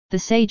The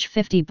Sage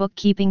 50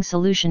 bookkeeping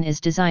solution is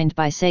designed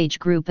by Sage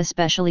Group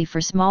especially for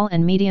small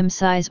and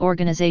medium-size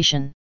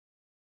organization.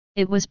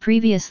 It was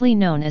previously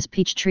known as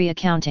Peachtree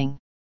Accounting.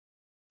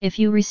 If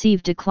you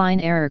receive decline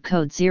error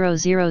code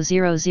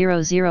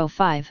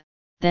 000005,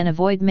 then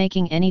avoid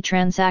making any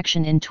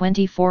transaction in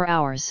 24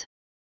 hours.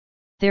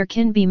 There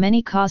can be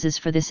many causes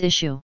for this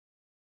issue.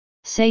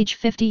 Sage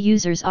 50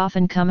 users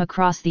often come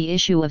across the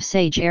issue of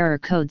Sage error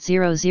code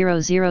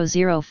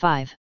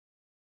 00005.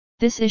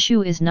 This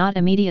issue is not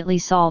immediately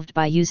solved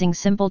by using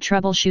simple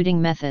troubleshooting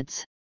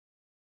methods.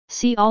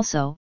 See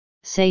also,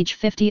 Sage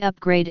 50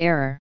 upgrade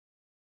error.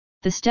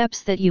 The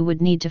steps that you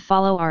would need to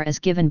follow are as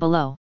given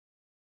below.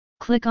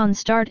 Click on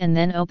Start and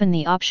then open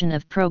the option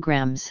of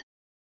Programs.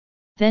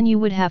 Then you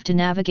would have to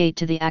navigate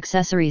to the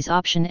Accessories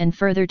option and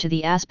further to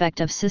the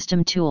aspect of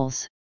System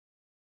Tools.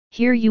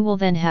 Here you will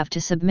then have to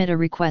submit a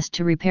request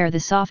to repair the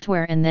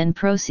software and then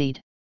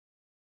proceed.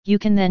 You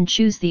can then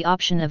choose the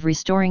option of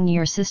restoring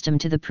your system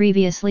to the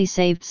previously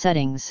saved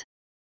settings.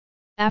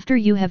 After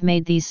you have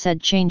made these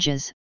said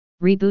changes,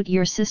 reboot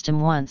your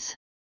system once.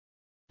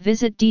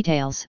 Visit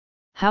details,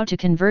 how to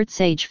convert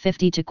Sage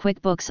 50 to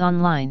QuickBooks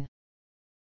Online.